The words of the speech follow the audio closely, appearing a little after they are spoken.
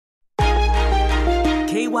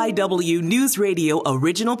KYW News Radio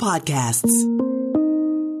original podcasts.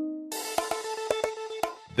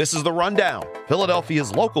 This is The Rundown,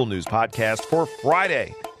 Philadelphia's local news podcast for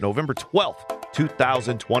Friday, November 12th,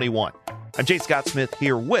 2021. I'm Jay Scott Smith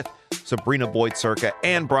here with Sabrina Boyd-Circa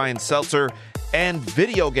and Brian Seltzer, and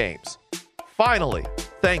video games finally,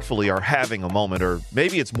 thankfully, are having a moment, or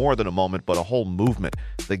maybe it's more than a moment, but a whole movement.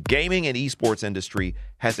 The gaming and esports industry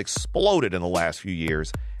has exploded in the last few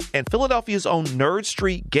years, and Philadelphia's own Nerd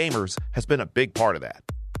Street Gamers has been a big part of that.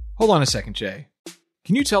 Hold on a second, Jay.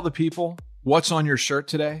 Can you tell the people what's on your shirt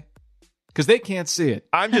today? Because they can't see it.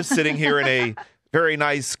 I'm just sitting here in a very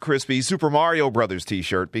nice, crispy Super Mario Brothers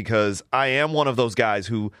t-shirt because I am one of those guys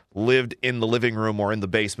who lived in the living room or in the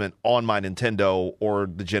basement on my Nintendo or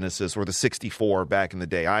the Genesis or the 64 back in the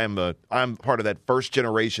day. I'm part of that first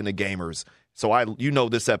generation of gamers. So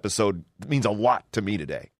this episode means a lot to me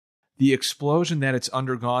today. The explosion that it's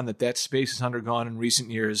undergone, that space has undergone in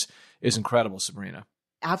recent years is incredible, Sabrina.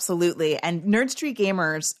 Absolutely. And Nerd Street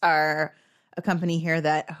Gamers are a company here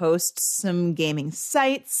that hosts some gaming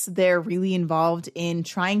sites. They're really involved in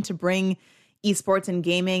trying to bring esports and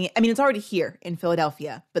gaming. I mean, it's already here in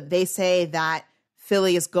Philadelphia, but they say that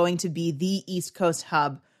Philly is going to be the East Coast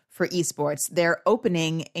hub for esports. They're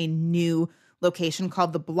opening a new location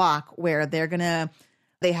called The Block where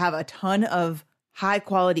they have a ton of high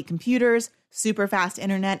quality computers, super fast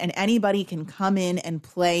internet, and anybody can come in and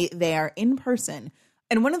play there in person.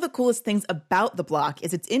 And one of the coolest things about The Block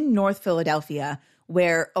is it's in North Philadelphia,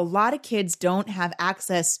 where a lot of kids don't have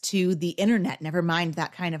access to the internet, never mind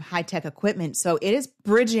that kind of high-tech equipment. So it is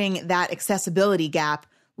bridging that accessibility gap,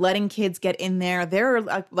 letting kids get in there. There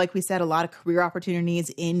are, like we said, a lot of career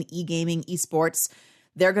opportunities in e-gaming, esports.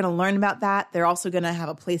 They're going to learn about that. They're also going to have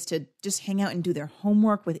a place to just hang out and do their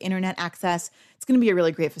homework with internet access. It's going to be a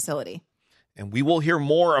really great facility. And we will hear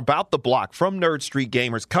more about The Block from Nerd Street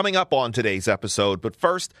Gamers coming up on today's episode. But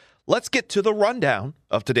first, let's get to the rundown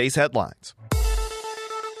of today's headlines.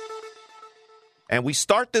 And we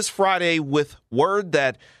start this Friday with word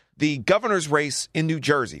that the governor's race in New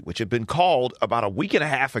Jersey, which had been called about a week and a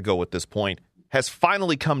half ago at this point, has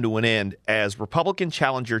finally come to an end as Republican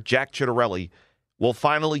challenger Jack Ciattarelli will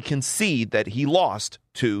finally concede that he lost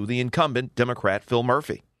to the incumbent Democrat Phil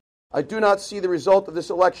Murphy. I do not see the result of this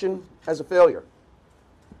election as a failure.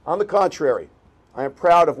 On the contrary, I am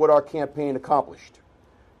proud of what our campaign accomplished,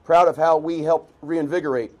 proud of how we helped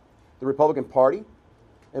reinvigorate the Republican Party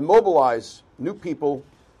and mobilize new people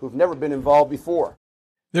who've never been involved before.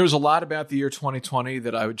 There was a lot about the year 2020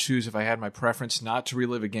 that I would choose if I had my preference not to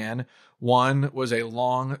relive again. One was a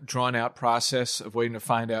long, drawn-out process of waiting to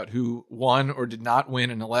find out who won or did not win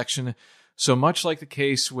an election. So much like the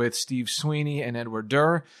case with Steve Sweeney and Edward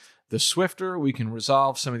Durr, the swifter we can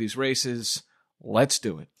resolve some of these races, let's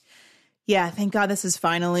do it. Yeah, thank God this is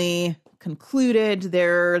finally concluded.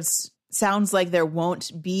 Sounds like there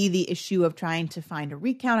won't be the issue of trying to find a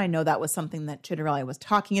recount. I know that was something that Ciattarelli was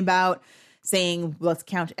talking about, saying, let's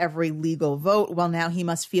count every legal vote. Well, now he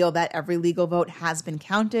must feel that every legal vote has been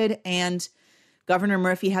counted, and Governor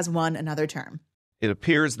Murphy has won another term. It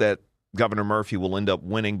appears that Governor Murphy will end up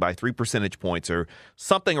winning by 3 percentage points or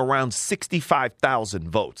something around 65,000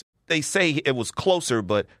 votes. They say it was closer,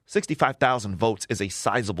 but 65,000 votes is a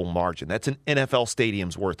sizable margin. That's an NFL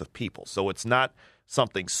stadium's worth of people. So it's not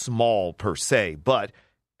something small per se. But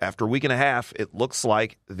after a week and a half, it looks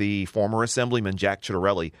like the former Assemblyman Jack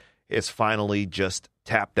Ciattarelli is finally just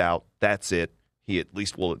tapped out. That's it. He at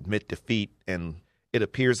least will admit defeat. And it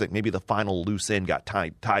appears that maybe the final loose end got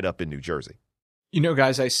tied up in New Jersey. You know,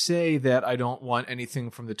 guys, I say that I don't want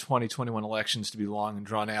anything from the 2021 elections to be long and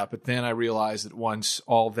drawn out, but then I realize that once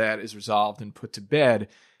all that is resolved and put to bed,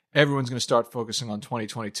 everyone's going to start focusing on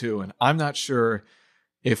 2022, and I'm not sure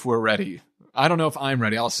if we're ready. I don't know if I'm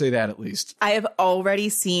ready. I'll say that at least. I have already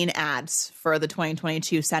seen ads for the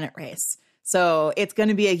 2022 Senate race, so it's going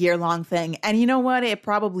to be a year-long thing. And you know what? It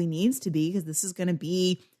probably needs to be, because this is going to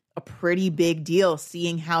be a pretty big deal,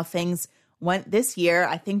 seeing how things went this year.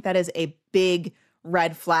 I think that is a big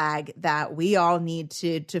red flag that we all need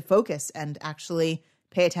to focus and actually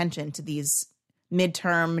pay attention to these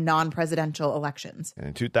midterm non-presidential elections. And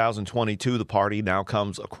in 2022, the party now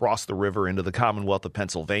comes across the river into the Commonwealth of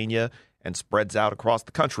Pennsylvania and spreads out across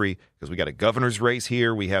the country because we got a governor's race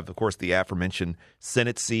here. We have, of course, the aforementioned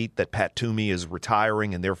Senate seat that Pat Toomey is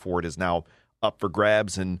retiring, and therefore it is now up for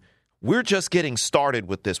grabs. And we're just getting started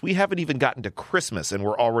with this. We haven't even gotten to Christmas, and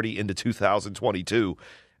we're already into 2022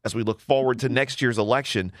 as we look forward to next year's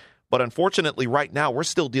election. But unfortunately, right now, we're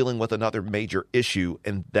still dealing with another major issue,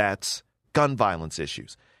 and that's gun violence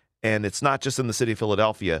issues. And it's not just in the city of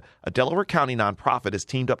Philadelphia. A Delaware County nonprofit has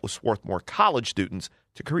teamed up with Swarthmore College students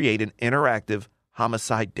to create an interactive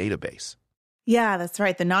homicide database. Yeah, that's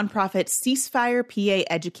right. The nonprofit Ceasefire PA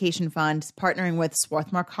Education Fund is partnering with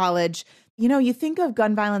Swarthmore College. You know, you think of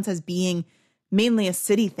gun violence as being mainly a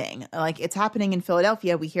city thing. Like, it's happening in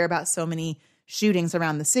Philadelphia. We hear about so many shootings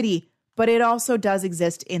around the city, but it also does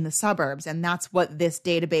exist in the suburbs. And that's what this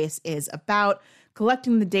database is about,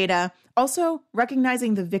 collecting the data, also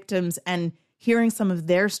recognizing the victims and hearing some of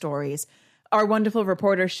their stories. Our wonderful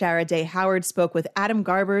reporter, Shara Day Howard, spoke with Adam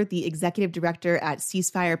Garber, the executive director at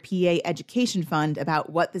Ceasefire PA Education Fund, about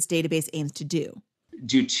what this database aims to do.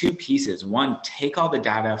 Do two pieces. One, take all the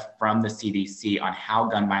data from the CDC on how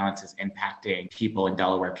gun violence is impacting people in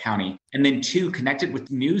Delaware County. And then two, connect it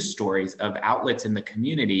with news stories of outlets in the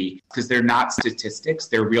community, because they're not statistics,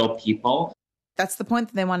 they're real people. That's the point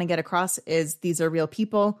that they want to get across, is these are real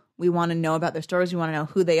people. We want to know about their stories. We want to know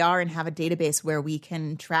who they are and have a database where we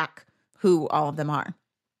can track who all of them are.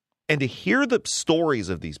 And to hear the stories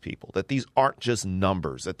of these people, that these aren't just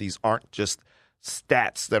numbers, that these aren't just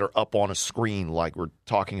stats that are up on a screen like we're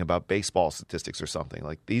talking about baseball statistics or something.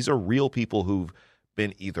 Like, these are real people who've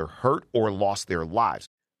been either hurt or lost their lives.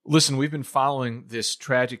 Listen, we've been following this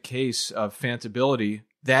tragic case of phantability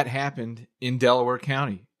that happened in Delaware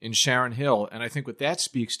County, in Sharon Hill. And I think what that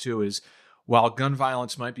speaks to is, while gun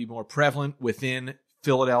violence might be more prevalent within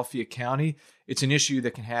Philadelphia County, it's an issue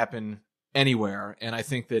that can happen anywhere. And I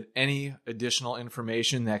think that any additional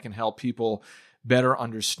information that can help people better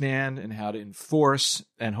understand and how to enforce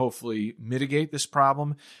and hopefully mitigate this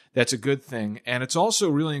problem, that's a good thing. And it's also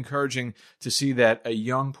really encouraging to see that a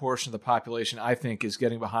young portion of the population, I think, is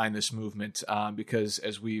getting behind this movement because,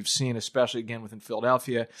 as we've seen, especially again within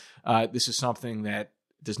Philadelphia, this is something that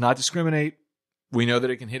does not discriminate. We know that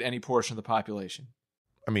it can hit any portion of the population.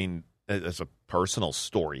 I mean, as a personal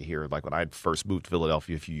story here, like when I first moved to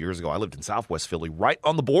Philadelphia a few years ago, I lived in Southwest Philly, right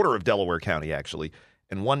on the border of Delaware County, actually.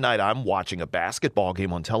 And one night I'm watching a basketball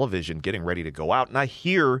game on television, getting ready to go out, and I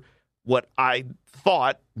hear what I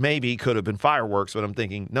thought maybe could have been fireworks, but I'm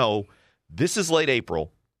thinking, no, this is late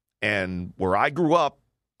April, and where I grew up,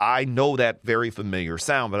 I know that very familiar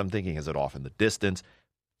sound, but I'm thinking, is it off in the distance?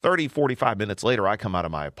 30, 45 minutes later, I come out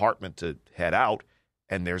of my apartment to head out,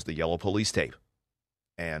 and there's the yellow police tape.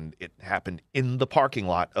 And it happened in the parking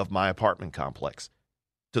lot of my apartment complex,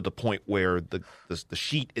 to the point where the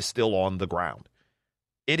sheet is still on the ground.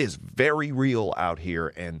 It is very real out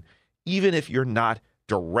here, and even if you're not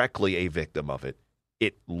directly a victim of it,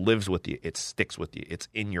 it lives with you, it sticks with you, it's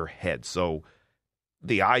in your head. So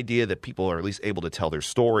the idea that people are at least able to tell their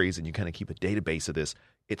stories and you kind of keep a database of this,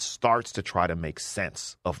 it starts to try to make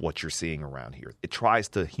sense of what you're seeing around here. It tries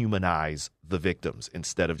to humanize the victims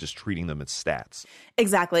instead of just treating them as stats.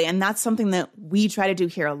 Exactly. And that's something that we try to do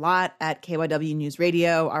here a lot at KYW News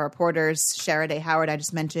Radio. Our reporters, Shara Day Howard, I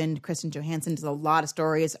just mentioned, Kristen Johansson, does a lot of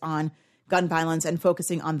stories on gun violence and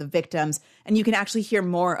focusing on the victims. And you can actually hear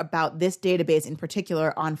more about this database in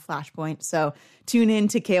particular on Flashpoint. So tune in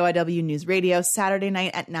to KYW News Radio Saturday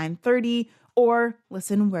night at 9:30 or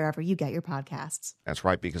listen wherever you get your podcasts. That's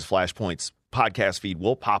right, because Flashpoint's podcast feed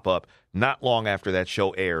will pop up not long after that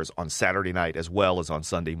show airs on Saturday night as well as on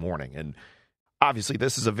Sunday morning. And obviously,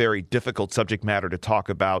 this is a very difficult subject matter to talk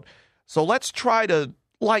about. So let's try to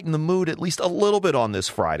lighten the mood at least a little bit on this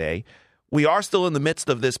Friday. We are still in the midst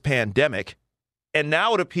of this pandemic, and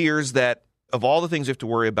now it appears that of all the things we have to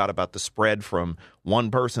worry about the spread from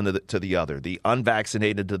one person to the other, the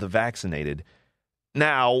unvaccinated to the vaccinated,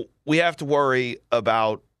 now we have to worry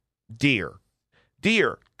about deer.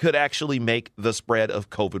 Deer could actually make the spread of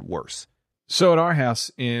COVID worse. So at our house,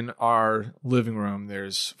 in our living room,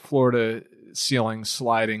 there's Florida ceiling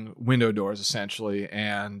sliding window doors, essentially.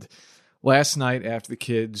 And last night, after the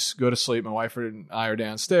kids go to sleep, my wife and I are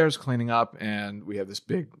downstairs cleaning up, and we have this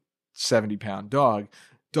big 70-pound dog.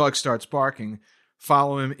 Dog starts barking.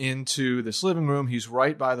 Follow him into this living room. He's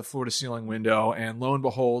right by the floor-to-ceiling window, and lo and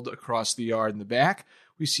behold, across the yard in the back,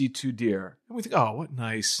 we see two deer. And we think, oh, what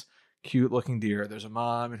nice, cute-looking deer. There's a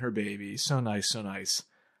mom and her baby. So nice, so nice.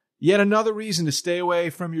 Yet another reason to stay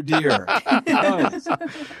away from your deer.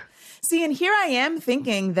 See, and here I am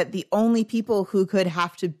thinking that the only people who could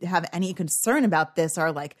have to have any concern about this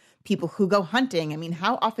are like people who go hunting. I mean,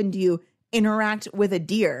 how often do you interact with a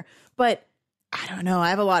deer? But I don't know. I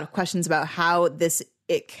have a lot of questions about how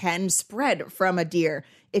it can spread from a deer.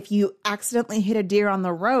 If you accidentally hit a deer on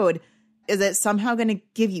the road, is it somehow going to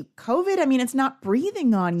give you COVID? I mean, it's not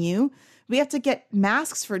breathing on you. We have to get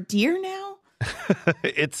masks for deer now?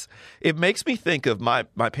 It makes me think of my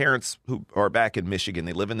parents who are back in Michigan.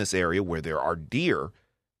 They live in this area where there are deer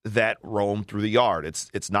that roam through the yard.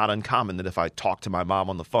 It's not uncommon that if I talk to my mom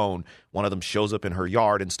on the phone, one of them shows up in her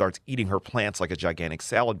yard and starts eating her plants like a gigantic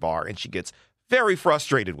salad bar, and she gets very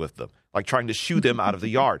frustrated with them, like trying to shoo them out of the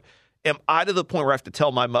yard. Am I to the point where I have to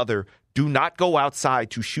tell my mother, do not go outside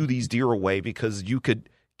to shoo these deer away because you could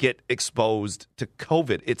get exposed to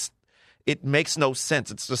COVID? It makes no sense.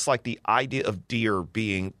 It's just like the idea of deer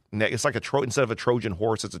being, it's like instead of a Trojan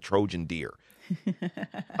horse, it's a Trojan deer.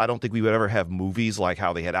 I don't think we would ever have movies like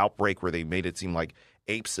how they had Outbreak where they made it seem like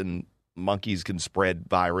apes and monkeys can spread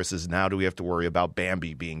viruses. Now do we have to worry about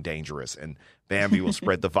Bambi being dangerous and Bambi will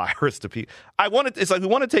spread the virus to people? It's like we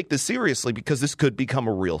want to take this seriously because this could become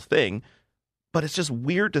a real thing, but it's just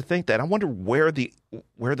weird to think that. I wonder where the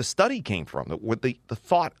study came from, the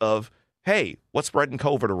thought of, hey, what's spreading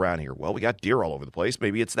COVID around here? Well, we got deer all over the place.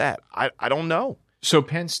 Maybe it's that. I don't know. So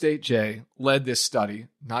Penn State, Jay, led this study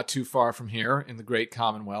not too far from here in the great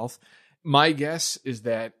Commonwealth. My guess is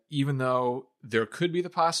that even though there could be the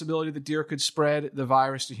possibility that deer could spread the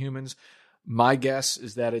virus to humans, my guess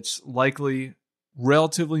is that it's likely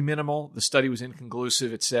relatively minimal. The study was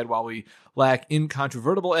inconclusive. It said, while we lack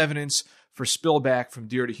incontrovertible evidence for spillback from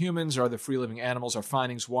deer to humans or other free-living animals, our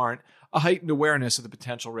findings warrant a heightened awareness of the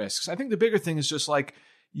potential risks. I think the bigger thing is just like,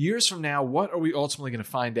 years from now, what are we ultimately going to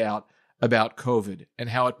find out about COVID and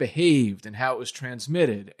how it behaved and how it was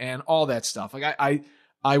transmitted and all that stuff? Like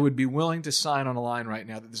I would be willing to sign on a line right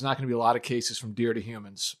now that there's not going to be a lot of cases from deer to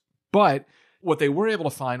humans. But what they were able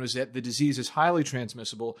to find was that the disease is highly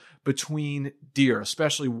transmissible between deer,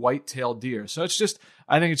 especially white-tailed deer. So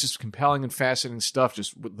I think it's just compelling and fascinating stuff,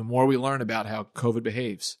 just the more we learn about how COVID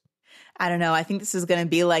behaves. I don't know. I think this is going to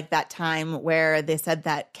be like that time where they said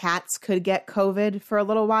that cats could get COVID for a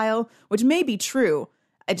little while, which may be true.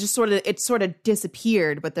 It sort of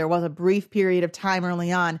disappeared, but there was a brief period of time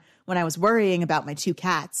early on when I was worrying about my two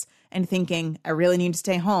cats and thinking I really need to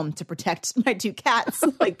stay home to protect my two cats.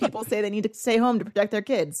 Like people say they need to stay home to protect their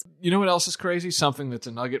kids. You know what else is crazy? Something that's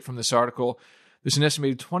a nugget from this article. There's an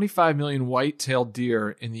estimated 25 million white-tailed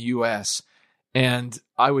deer in the U.S., and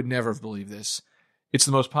I would never have believed this. It's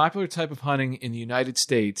the most popular type of hunting in the United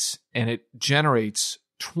States, and it generates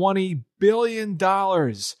 $20 billion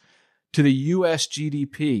to the U.S.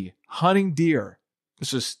 GDP. Hunting deer.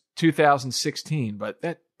 This was 2016, but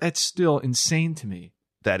that's still insane to me.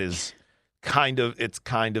 That is kind of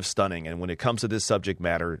stunning. And when it comes to this subject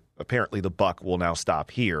matter, apparently the buck will now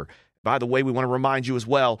stop here. By the way, we want to remind you as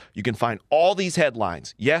well, you can find all these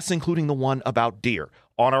headlines, yes, including the one about deer,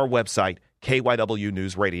 on our website,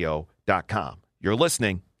 kywnewsradio.com. You're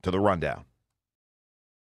listening to The Rundown.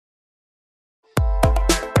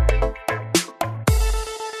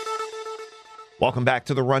 Welcome back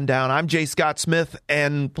to The Rundown. I'm Jay Scott Smith,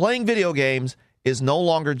 and playing video games is no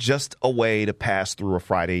longer just a way to pass through a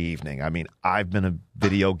Friday evening. I mean, I've been a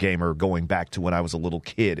video gamer going back to when I was a little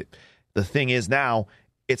kid. The thing is now,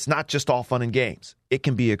 it's not just all fun and games. It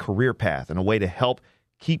can be a career path and a way to help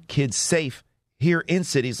keep kids safe here in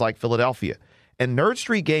cities like Philadelphia. And Nerd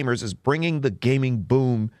Street Gamers is bringing the gaming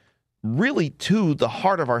boom really to the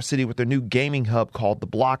heart of our city with their new gaming hub called The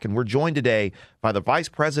Block. And we're joined today by the Vice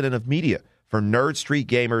President of Media for Nerd Street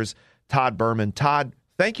Gamers, Todd Berman. Todd,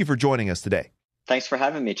 thank you for joining us today. Thanks for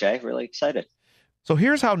having me, Jay. Really excited. So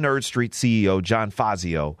here's how Nerd Street CEO John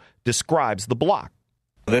Fazio describes The Block.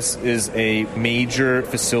 This is a major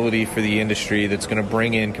facility for the industry that's going to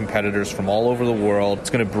bring in competitors from all over the world. It's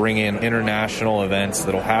going to bring in international events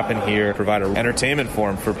that'll happen here, provide an entertainment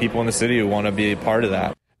forum for people in the city who want to be a part of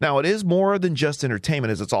that. Now, it is more than just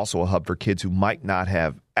entertainment, as it's also a hub for kids who might not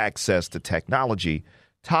have access to technology.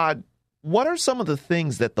 Todd, what are some of the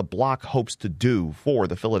things that The Block hopes to do for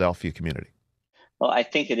the Philadelphia community? Well, I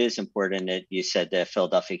think it is important that you said the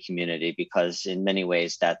Philadelphia community, because in many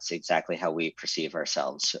ways, that's exactly how we perceive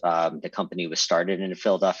ourselves. The company was started in the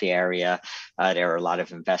Philadelphia area. There are a lot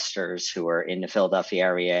of investors who are in the Philadelphia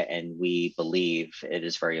area, and we believe it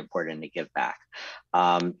is very important to give back.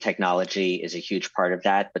 Technology is a huge part of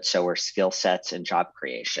that, but so are skill sets and job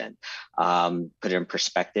creation. Put it in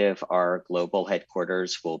perspective, our global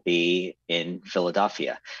headquarters will be in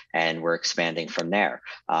Philadelphia, and we're expanding from there.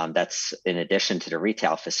 That's in addition to the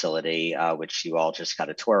retail facility, which you all just got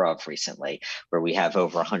a tour of recently, where we have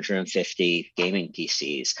over 150 gaming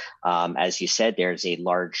PCs. As you said, there's a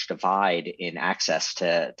large divide in access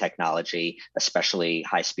to technology, especially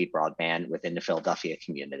high-speed broadband within the Philadelphia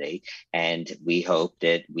community, and we hope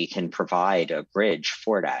that we can provide a bridge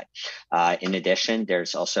for that. In addition,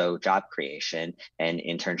 there's also job creation and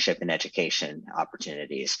internship and education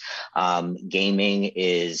opportunities. Gaming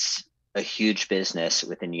is a huge business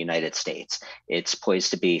within the United States. It's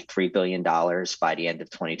poised to be $3 billion by the end of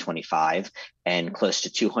 2025, and close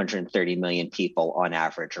to 230 million people on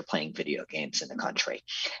average are playing video games in the country.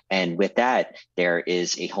 And with that, there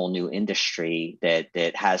is a whole new industry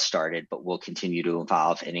that has started, but will continue to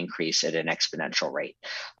evolve and increase at an exponential rate.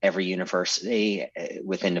 Every university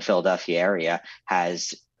within the Philadelphia area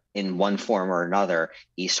has, in one form or another,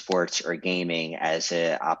 esports or gaming as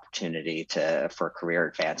an opportunity for career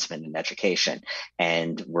advancement and education.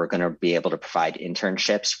 And we're going to be able to provide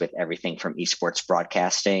internships with everything from esports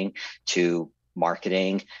broadcasting to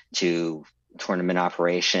marketing to tournament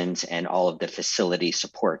operations and all of the facility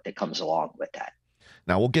support that comes along with that.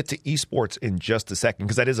 Now, we'll get to esports in just a second,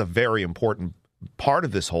 because that is a very important part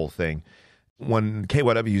of this whole thing. When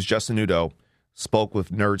KYW's Justin Udo spoke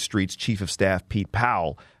with Nerd Street's Chief of Staff, Pete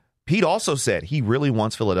Powell, Pete also said he really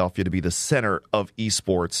wants Philadelphia to be the center of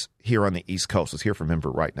esports here on the East Coast. Let's hear from him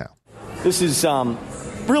right now. This is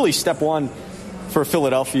really step one for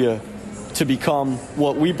Philadelphia to become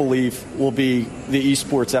what we believe will be the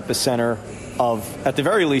esports epicenter of, at the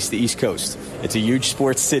very least, the East Coast. It's a huge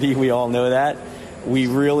sports city. We all know that. We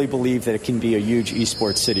really believe that it can be a huge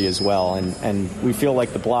esports city as well. And we feel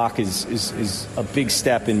like the block is a big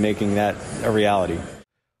step in making that a reality.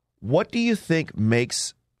 What do you think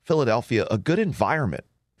makes Philadelphia a good environment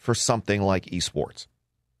for something like esports?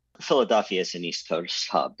 Philadelphia is an East Coast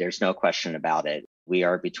hub. There's no question about it. We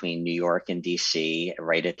are between New York and DC,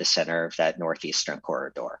 right at the center of that northeastern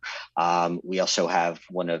corridor. We also have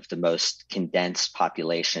one of the most condensed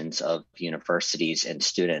populations of universities and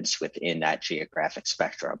students within that geographic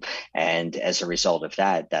spectrum. And as a result of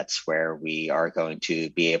that, that's where we are going to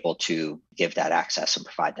be able to give that access and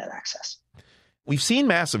provide that access. We've seen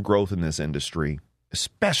massive growth in this industry,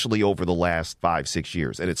 especially over the last 5-6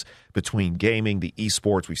 years. And it's between gaming, the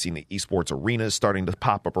esports. We've seen the esports arenas starting to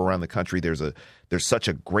pop up around the country. There's such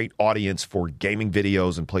a great audience for gaming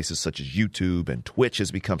videos in places such as YouTube, and Twitch has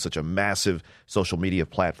become such a massive social media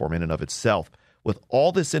platform in and of itself. With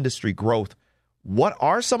all this industry growth, what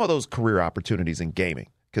are some of those career opportunities in gaming?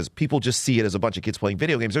 Because people just see it as a bunch of kids playing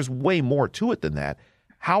video games. There's way more to it than that.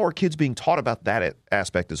 How are kids being taught about that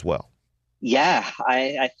aspect as well? Yeah,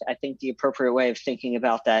 I think the appropriate way of thinking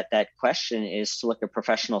about that question is to look at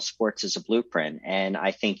professional sports as a blueprint. And I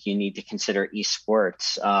think you need to consider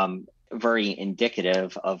esports very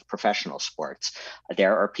indicative of professional sports.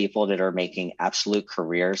 There are people that are making absolute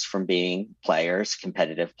careers from being players,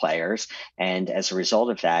 competitive players. And as a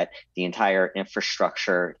result of that, the entire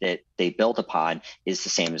infrastructure that they build upon is the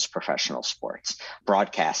same as professional sports.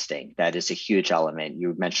 Broadcasting, that is a huge element.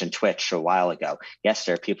 You mentioned Twitch a while ago. Yes,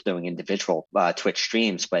 there are people doing individual Twitch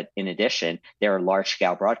streams, but in addition, there are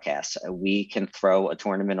large-scale broadcasts. We can throw a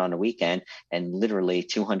tournament on a weekend and literally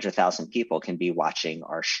 200,000 people can be watching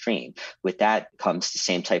our stream. With that comes the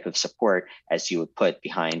same type of support as you would put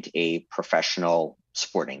behind a professional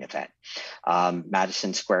sporting event.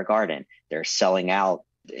 Madison Square Garden, they're selling out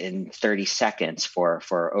in 30 seconds for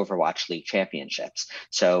Overwatch League championships.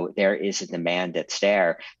 So there is a demand that's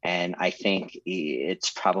there. And I think it's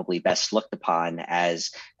probably best looked upon as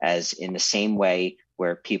in the same way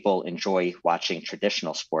where people enjoy watching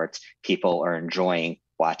traditional sports, people are enjoying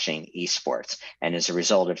watching esports. And as a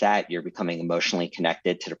result of that, you're becoming emotionally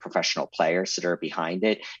connected to the professional players that are behind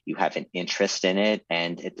it. You have an interest in it.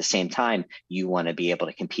 And at the same time, you want to be able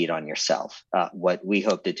to compete on yourself. What we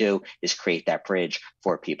hope to do is create that bridge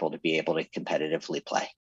for people to be able to competitively play.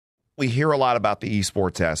 We hear a lot about the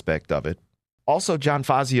esports aspect of it. Also, John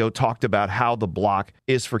Fazio talked about how the block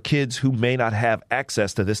is for kids who may not have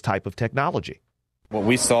access to this type of technology. What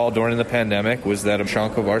we saw during the pandemic was that a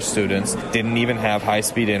chunk of our students didn't even have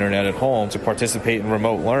high-speed internet at home to participate in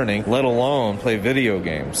remote learning, let alone play video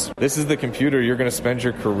games. This is the computer you're going to spend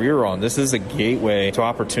your career on. This is a gateway to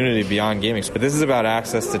opportunity beyond gaming. But this is about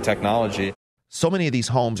access to technology. So many of these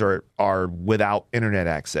homes are without internet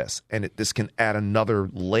access, and this can add another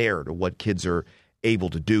layer to what kids are able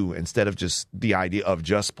to do instead of just the idea of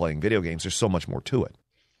just playing video games. There's so much more to it.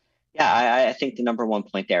 Yeah, I think the number one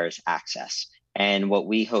point there is access. And what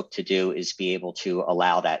we hope to do is be able to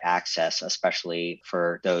allow that access, especially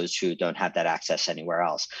for those who don't have that access anywhere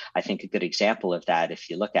else. I think a good example of that, if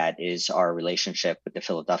you look at, is our relationship with the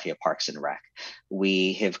Philadelphia Parks and Rec.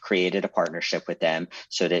 We have created a partnership with them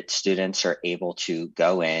so that students are able to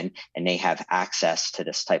go in and they have access to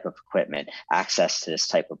this type of equipment, access to this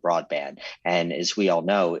type of broadband. And as we all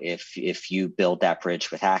know, if you build that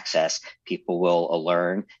bridge with access, people will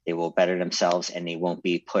learn, they will better themselves, and they won't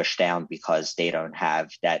be pushed down because they don't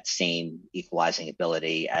have that same equalizing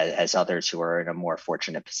ability as others who are in a more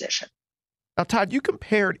fortunate position. Now, Todd, you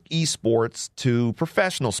compared esports to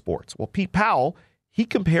professional sports. Well, Pete Powell, he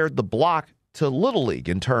compared the block to Little League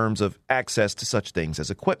in terms of access to such things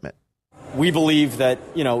as equipment. We believe that,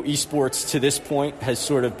 esports to this point has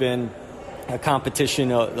sort of been a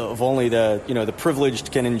competition of only the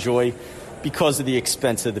privileged can enjoy because of the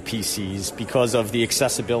expense of the PCs, because of the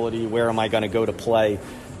accessibility. Where am I going to go to play?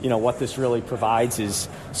 What this really provides is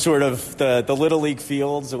sort of the Little League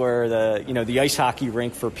fields or the ice hockey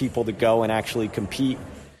rink for people to go and actually compete.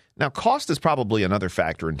 Now, cost is probably another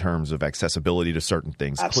factor in terms of accessibility to certain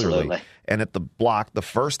things, Absolutely. Clearly. And at the block, the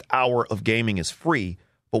first hour of gaming is free.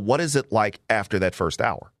 But what is it like after that first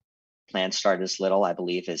hour? Plans start as little, I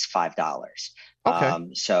believe, is $5.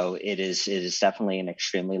 Okay. So it is definitely an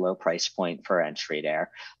extremely low price point for entry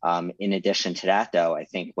there. In addition to that, though, I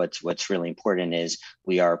think what's really important is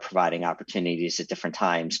we are providing opportunities at different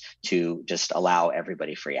times to just allow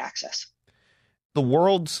everybody free access. The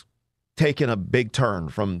world's taken a big turn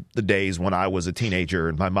from the days when I was a teenager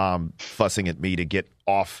and my mom fussing at me to get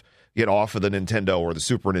off of the Nintendo or the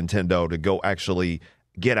Super Nintendo to go actually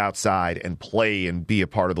get outside and play and be a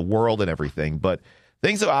part of the world and everything. But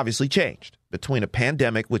things have obviously changed between a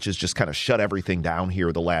pandemic, which has just kind of shut everything down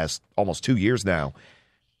here the last almost 2 years now,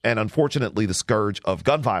 and unfortunately the scourge of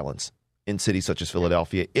gun violence in cities such as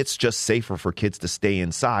Philadelphia. It's just safer for kids to stay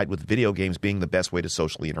inside, with video games being the best way to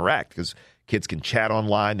socially interact because kids can chat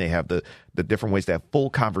online. They have the different ways to have full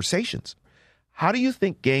conversations. How do you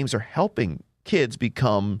think games are helping kids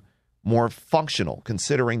become more functional,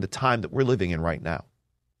 considering the time that we're living in right now?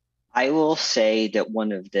 I will say that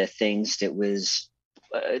one of the things that was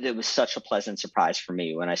such a pleasant surprise for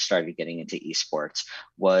me when I started getting into esports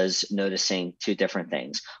was noticing two different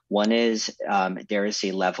things. One is there is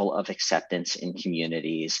a level of acceptance in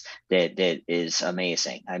communities that is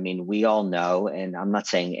amazing. I mean, we all know, and I'm not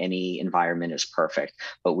saying any environment is perfect,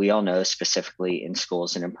 but we all know specifically in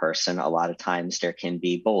schools and in person, a lot of times there can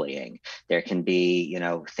be bullying. There can be,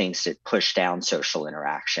 things that push down social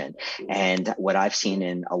interaction. And what I've seen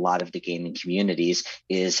in a lot of the gaming communities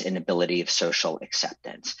is an ability of social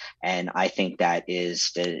acceptance. And I think that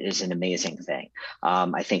is an amazing thing.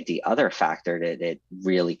 I think the other factor that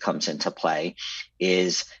really comes into play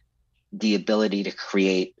is the ability to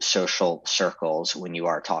create social circles when you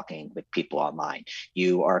are talking with people online.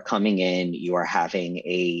 You are coming in, you are having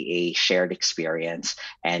a shared experience,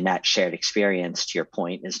 and that shared experience, to your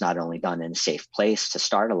point, is not only done in a safe place to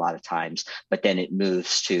start a lot of times, but then it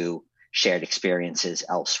moves to shared experiences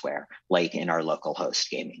elsewhere, like in our local host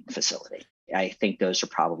gaming facility. I think those are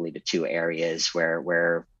probably the two areas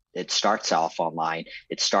where it starts off online.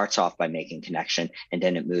 It starts off by making connection, and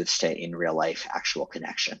then it moves to in real life actual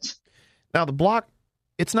connections. Now, the block,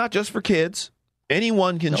 it's not just for kids.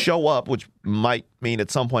 Anyone can show up, which might mean at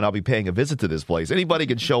some point I'll be paying a visit to this place. Anybody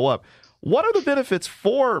can show up. What are the benefits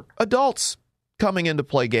for adults coming in to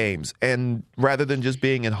play games, and rather than just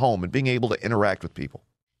being at home and being able to interact with people?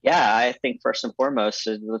 Yeah, I think first and foremost,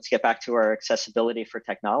 let's get back to our accessibility for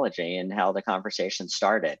technology and how the conversation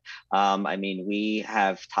started. We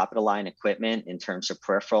have top of the line equipment in terms of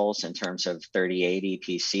peripherals, in terms of 3080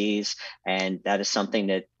 PCs, and that is something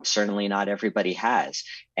that certainly not everybody has.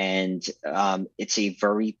 And it's a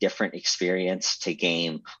very different experience to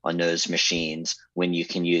game on those machines when you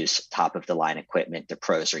can use top of the line equipment the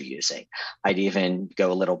pros are using. I'd even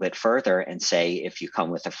go a little bit further and say, if you come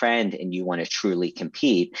with a friend and you want to truly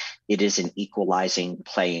compete, it is an equalizing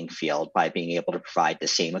playing field by being able to provide the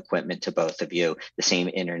same equipment to both of you, the same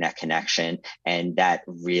internet connection, and that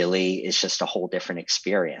really is just a whole different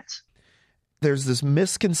experience. There's this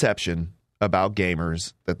misconception about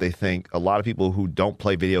gamers that they think a lot of people who don't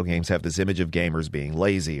play video games have this image of gamers being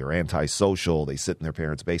lazy or antisocial. They sit in their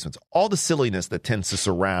parents' basements. All the silliness that tends to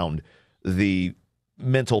surround the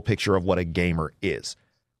mental picture of what a gamer is.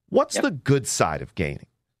 What's the good side of gaming?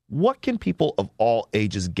 What can people of all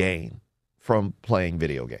ages gain from playing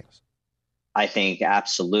video games? I think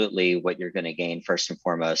absolutely what you're going to gain first and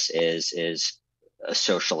foremost is a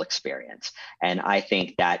social experience. And I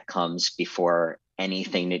think that comes before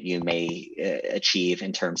anything that you may achieve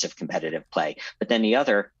in terms of competitive play. But then the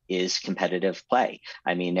other is competitive play.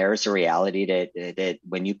 I mean, there's a reality that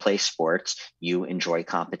when you play sports, you enjoy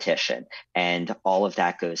competition. And all of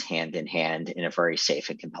that goes hand in hand in a very safe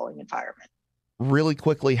and compelling environment. Really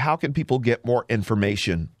quickly, how can people get more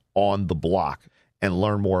information on the block and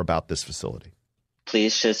learn more about this facility?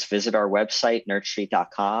 Please just visit our website,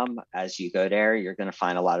 nerdstreet.com. As you go there, you're going to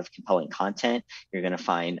find a lot of compelling content. You're going to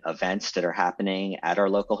find events that are happening at our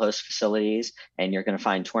local host facilities, and you're going to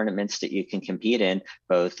find tournaments that you can compete in,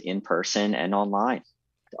 both in person and online.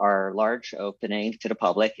 Our large opening to the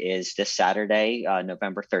public is this Saturday,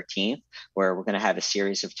 November 13th, where we're going to have a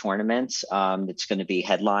series of tournaments. It's going to be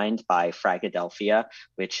headlined by Fragadelphia,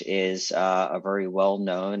 which is a very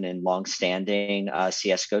well-known and long-standing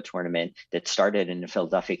CSGO tournament that started in the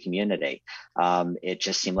Philadelphia community. It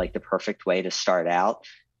just seemed like the perfect way to start out.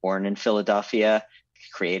 Born in Philadelphia,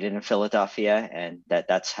 created in Philadelphia, and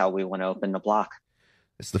that's how we want to open the block.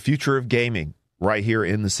 It's the future of gaming right here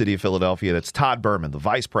in the city of Philadelphia. That's Todd Berman, the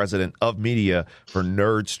Vice President of Media for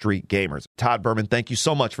Nerd Street Gamers. Todd Berman, thank you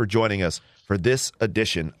so much for joining us for this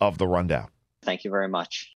edition of The Rundown. Thank you very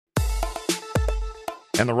much.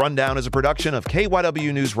 And The Rundown is a production of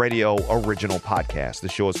KYW News Radio Original Podcast. The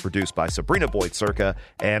show is produced by Sabrina Boyd-Circa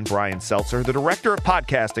and Brian Seltzer. The director of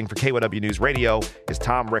podcasting for KYW News Radio is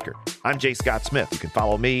Tom Rickard. I'm J. Scott Smith. You can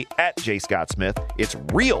follow me at J. Scott Smith. It's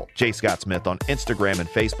real J. Scott Smith on Instagram and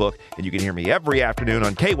Facebook. And you can hear me every afternoon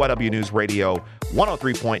on KYW News Radio,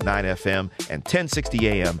 103.9 FM and 1060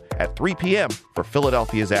 AM at 3 p.m. for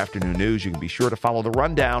Philadelphia's afternoon news. You can be sure to follow The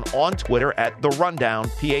Rundown on Twitter at The Rundown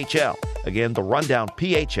PHL. Again, The Rundown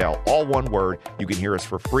PHL, all one word. You can hear us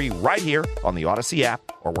for free right here on the Odyssey app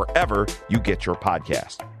or wherever you get your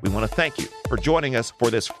podcast. We want to thank you for joining us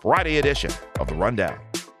for this Friday edition of The Rundown.